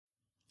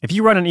If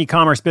you run an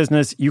e-commerce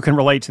business, you can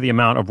relate to the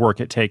amount of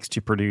work it takes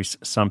to produce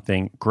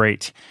something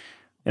great.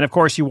 And of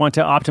course, you want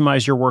to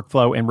optimize your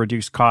workflow and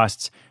reduce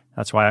costs.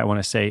 That's why I want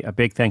to say a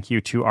big thank you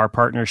to our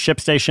partner,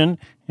 ShipStation,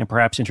 and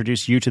perhaps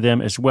introduce you to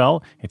them as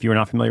well. If you are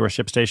not familiar with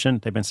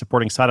ShipStation, they've been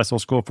supporting Side Hustle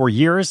School for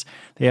years.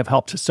 They have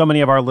helped so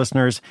many of our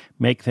listeners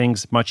make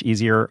things much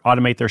easier,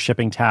 automate their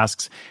shipping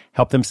tasks,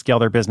 help them scale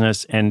their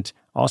business, and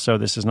also,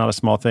 this is not a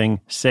small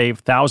thing, save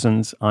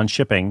thousands on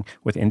shipping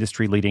with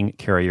industry-leading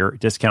carrier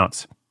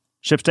discounts.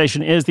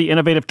 ShipStation is the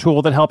innovative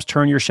tool that helps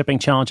turn your shipping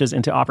challenges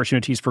into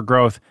opportunities for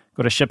growth.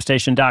 Go to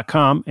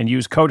ShipStation.com and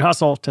use code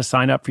HUSTLE to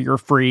sign up for your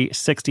free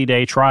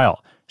 60-day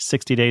trial.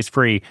 60 days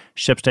free.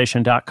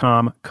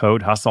 ShipStation.com,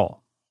 code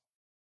HUSTLE.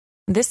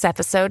 This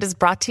episode is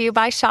brought to you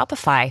by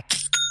Shopify.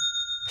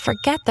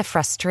 Forget the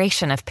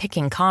frustration of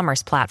picking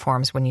commerce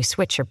platforms when you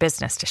switch your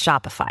business to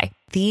Shopify,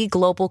 the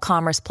global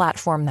commerce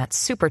platform that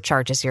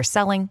supercharges your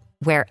selling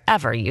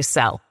wherever you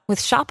sell. With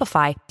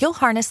Shopify, you'll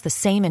harness the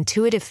same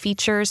intuitive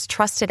features,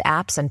 trusted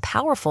apps, and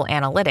powerful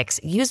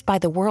analytics used by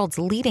the world's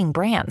leading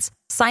brands.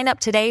 Sign up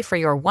today for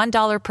your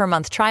 $1 per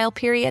month trial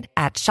period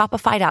at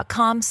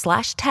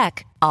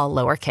shopify.com/tech, all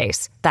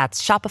lowercase.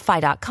 That's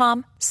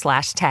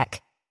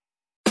shopify.com/tech.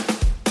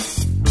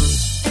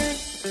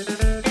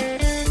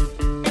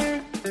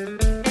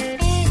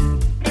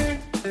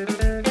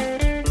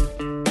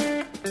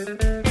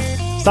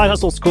 Side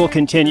Hustle School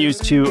continues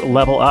to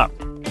level up,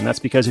 and that's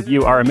because of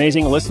you, our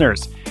amazing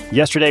listeners.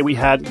 Yesterday, we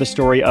had the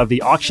story of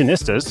the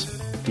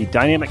Auctionistas, the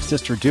dynamic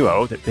sister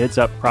duo that bids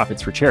up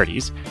profits for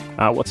charities.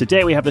 Well,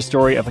 today we have the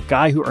story of a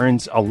guy who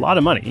earns a lot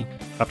of money,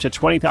 up to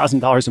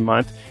 $20,000 a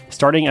month,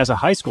 starting as a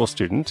high school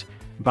student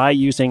by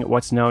using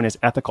what's known as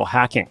ethical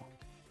hacking.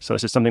 So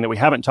this is something that we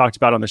haven't talked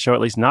about on the show, at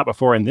least not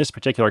before in this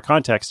particular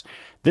context.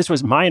 This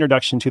was my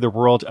introduction to the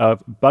world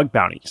of bug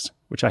bounties,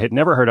 which I had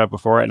never heard of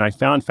before and I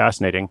found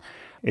fascinating.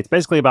 It's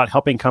basically about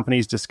helping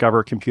companies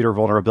discover computer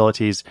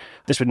vulnerabilities.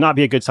 This would not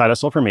be a good side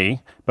hustle for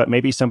me, but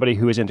maybe somebody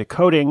who is into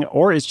coding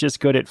or is just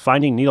good at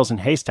finding needles in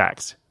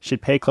haystacks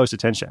should pay close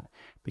attention.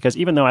 Because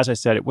even though, as I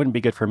said, it wouldn't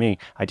be good for me,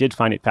 I did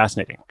find it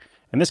fascinating.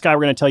 And this guy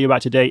we're going to tell you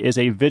about today is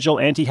a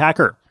vigilante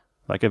hacker,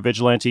 like a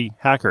vigilante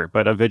hacker,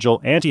 but a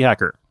vigilante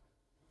hacker.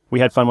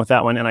 We had fun with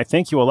that one, and I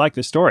think you will like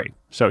this story.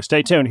 So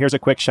stay tuned. Here's a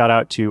quick shout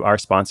out to our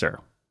sponsor.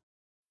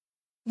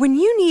 When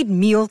you need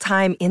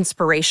mealtime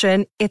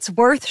inspiration, it's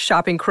worth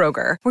shopping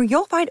Kroger, where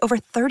you'll find over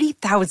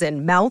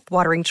 30,000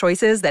 mouth-watering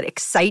choices that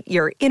excite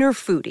your inner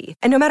foodie.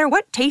 And no matter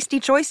what tasty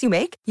choice you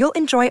make, you'll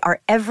enjoy our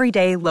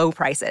everyday low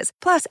prices,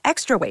 plus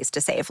extra ways to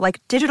save,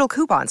 like digital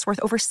coupons worth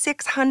over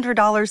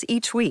 $600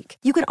 each week.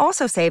 You can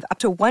also save up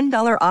to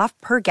 $1 off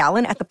per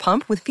gallon at the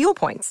pump with fuel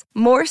points.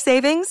 More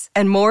savings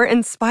and more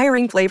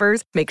inspiring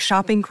flavors make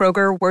shopping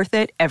Kroger worth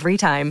it every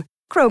time.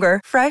 Kroger,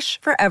 fresh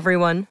for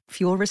everyone.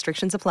 Fuel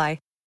restrictions apply.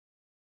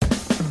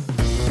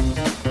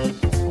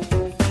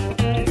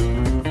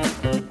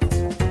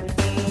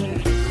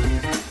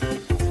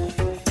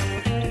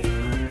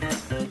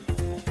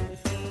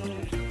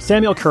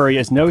 Samuel Curry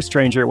is no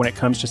stranger when it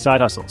comes to side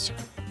hustles.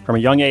 From a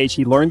young age,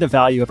 he learned the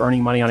value of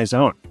earning money on his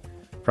own.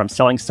 From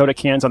selling soda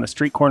cans on the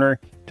street corner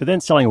to then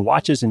selling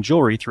watches and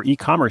jewelry through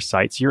e-commerce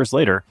sites years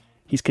later,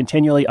 he's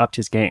continually upped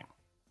his game.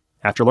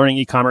 After learning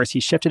e-commerce, he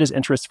shifted his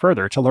interests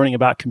further to learning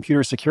about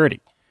computer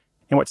security.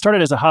 And what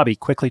started as a hobby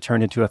quickly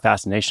turned into a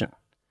fascination.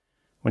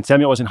 When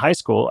Samuel was in high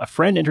school, a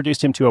friend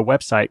introduced him to a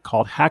website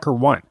called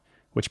HackerOne,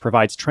 which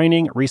provides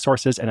training,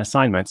 resources, and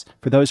assignments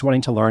for those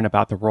wanting to learn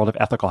about the world of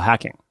ethical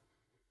hacking.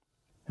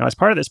 Now, as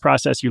part of this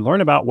process, you learn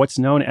about what's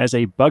known as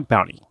a bug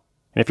bounty.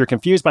 And if you're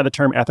confused by the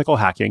term ethical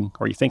hacking,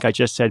 or you think I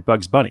just said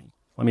Bugs Bunny,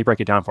 let me break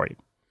it down for you.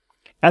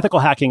 Ethical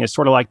hacking is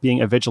sort of like being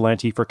a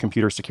vigilante for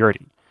computer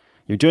security.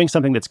 You're doing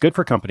something that's good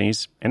for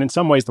companies, and in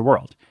some ways the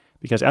world,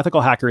 because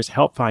ethical hackers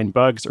help find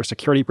bugs or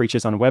security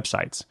breaches on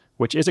websites,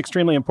 which is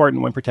extremely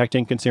important when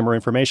protecting consumer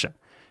information.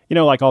 You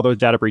know, like all those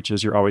data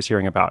breaches you're always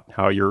hearing about,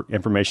 how your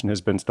information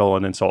has been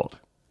stolen and sold.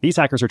 These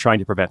hackers are trying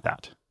to prevent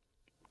that.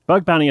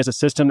 Bug bounty is a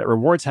system that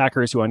rewards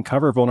hackers who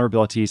uncover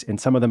vulnerabilities in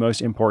some of the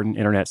most important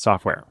internet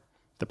software.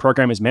 The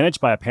program is managed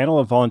by a panel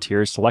of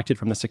volunteers selected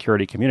from the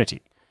security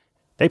community.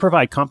 They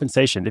provide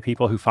compensation to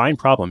people who find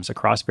problems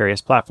across various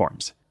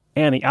platforms,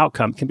 and the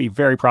outcome can be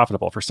very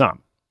profitable for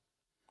some.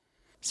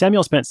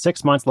 Samuel spent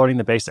 6 months learning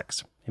the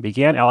basics and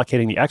began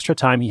allocating the extra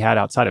time he had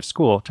outside of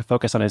school to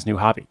focus on his new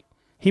hobby.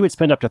 He would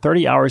spend up to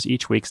 30 hours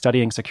each week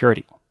studying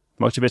security.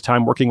 Most of his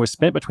time working was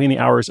spent between the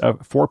hours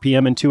of 4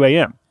 p.m. and 2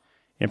 a.m.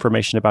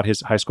 Information about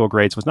his high school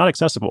grades was not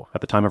accessible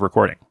at the time of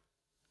recording.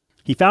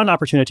 He found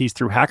opportunities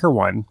through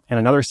HackerOne and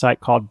another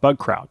site called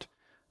BugCrowd.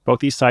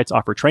 Both these sites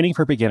offer training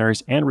for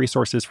beginners and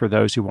resources for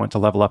those who want to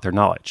level up their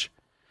knowledge.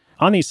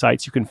 On these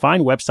sites, you can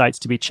find websites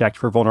to be checked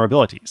for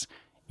vulnerabilities.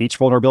 Each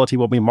vulnerability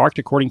will be marked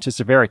according to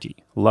severity: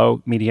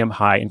 low, medium,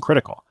 high, and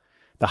critical.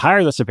 The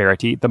higher the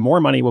severity, the more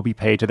money will be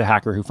paid to the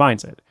hacker who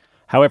finds it.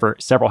 However,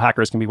 several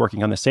hackers can be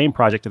working on the same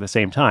project at the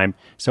same time,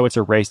 so it's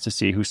a race to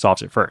see who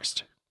solves it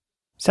first.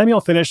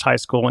 Samuel finished high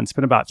school and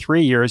spent about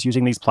 3 years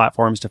using these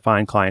platforms to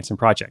find clients and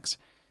projects.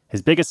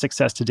 His biggest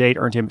success to date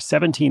earned him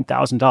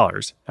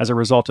 $17,000 as a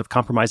result of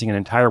compromising an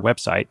entire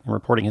website and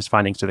reporting his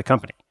findings to the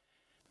company.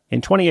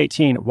 In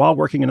 2018, while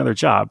working another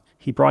job,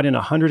 he brought in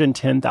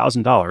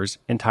 $110,000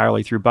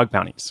 entirely through bug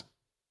bounties.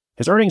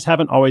 His earnings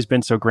haven't always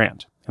been so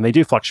grand, and they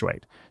do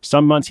fluctuate.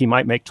 Some months he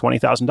might make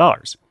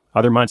 $20,000.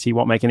 Other months he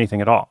won't make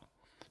anything at all.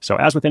 So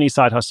as with any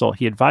side hustle,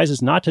 he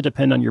advises not to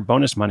depend on your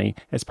bonus money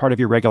as part of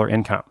your regular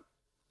income.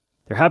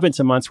 There have been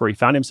some months where he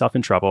found himself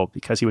in trouble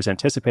because he was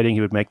anticipating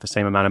he would make the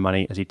same amount of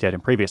money as he did in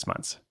previous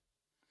months.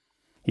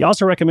 He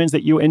also recommends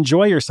that you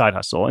enjoy your side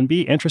hustle and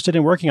be interested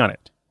in working on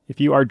it.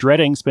 If you are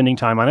dreading spending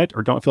time on it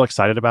or don't feel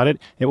excited about it,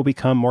 it will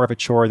become more of a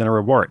chore than a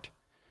reward.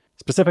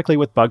 Specifically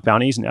with bug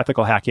bounties and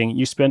ethical hacking,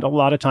 you spend a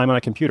lot of time on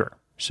a computer.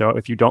 So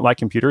if you don't like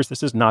computers,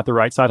 this is not the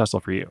right side hustle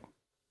for you.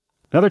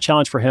 Another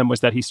challenge for him was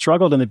that he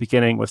struggled in the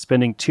beginning with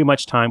spending too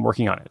much time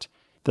working on it.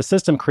 The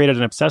system created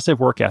an obsessive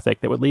work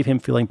ethic that would leave him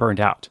feeling burned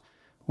out.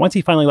 Once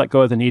he finally let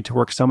go of the need to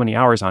work so many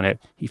hours on it,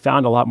 he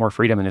found a lot more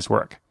freedom in his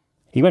work.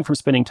 He went from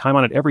spending time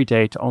on it every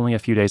day to only a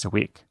few days a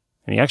week.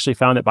 And he actually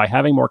found that by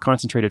having more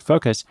concentrated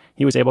focus,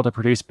 he was able to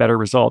produce better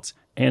results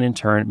and in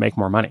turn make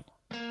more money.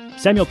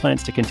 Samuel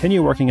plans to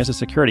continue working as a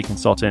security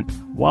consultant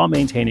while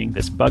maintaining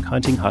this bug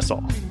hunting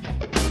hustle.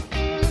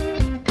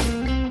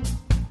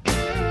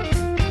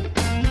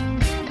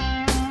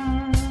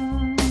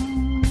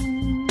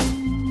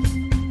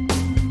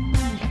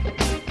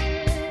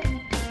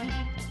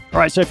 All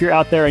right, so if you're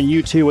out there and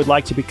you too would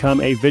like to become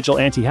a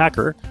vigilante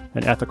hacker,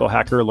 an ethical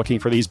hacker looking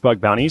for these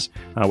bug bounties,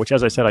 which,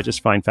 as I said, I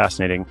just find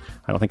fascinating.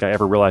 I don't think I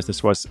ever realized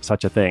this was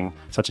such a thing,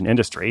 such an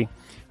industry.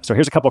 So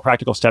here's a couple of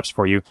practical steps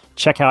for you.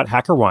 Check out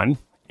HackerOne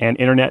and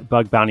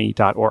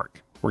internetbugbounty.org.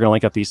 We're going to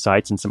link up these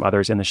sites and some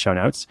others in the show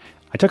notes.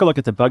 I took a look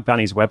at the Bug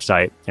Bounties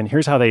website, and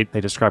here's how they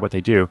describe what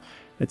they do.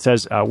 It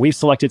says, we've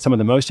selected some of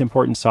the most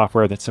important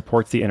software that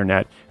supports the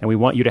internet, and we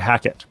want you to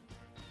hack it.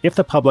 If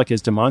the public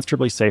is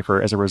demonstrably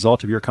safer as a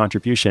result of your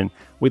contribution,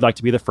 we'd like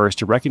to be the first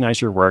to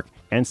recognize your work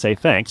and say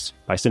thanks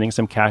by sending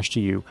some cash to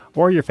you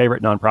or your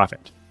favorite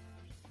nonprofit.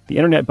 The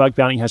Internet Bug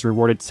Bounty has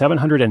rewarded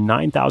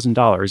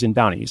 $709,000 in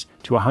bounties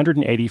to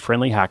 180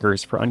 friendly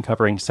hackers for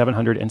uncovering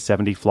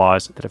 770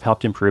 flaws that have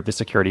helped improve the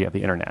security of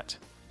the internet.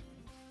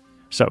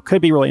 So it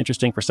could be really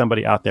interesting for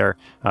somebody out there.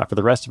 For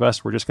the rest of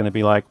us, we're just going to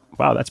be like,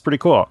 wow, that's pretty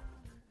cool.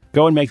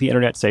 Go and make the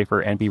internet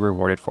safer and be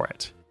rewarded for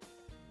it.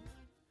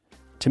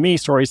 To me,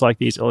 stories like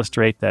these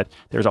illustrate that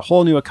there's a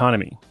whole new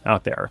economy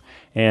out there.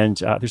 And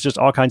there's just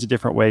all kinds of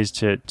different ways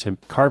to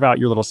carve out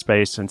your little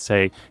space and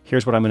say,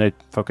 here's what I'm going to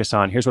focus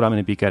on. Here's what I'm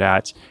going to be good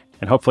at.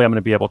 And hopefully I'm going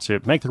to be able to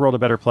make the world a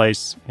better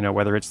place,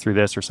 whether it's through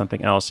this or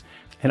something else,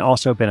 and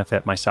also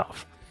benefit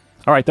myself.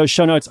 All right, those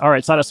show notes are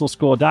at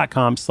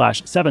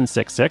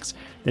sidehustleschool.com/766.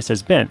 This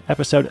has been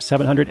episode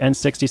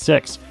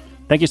 766.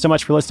 Thank you so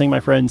much for listening,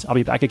 my friends. I'll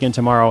be back again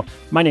tomorrow.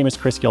 My name is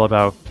Chris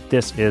Guillebeau.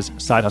 This is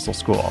Side Hustle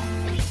School.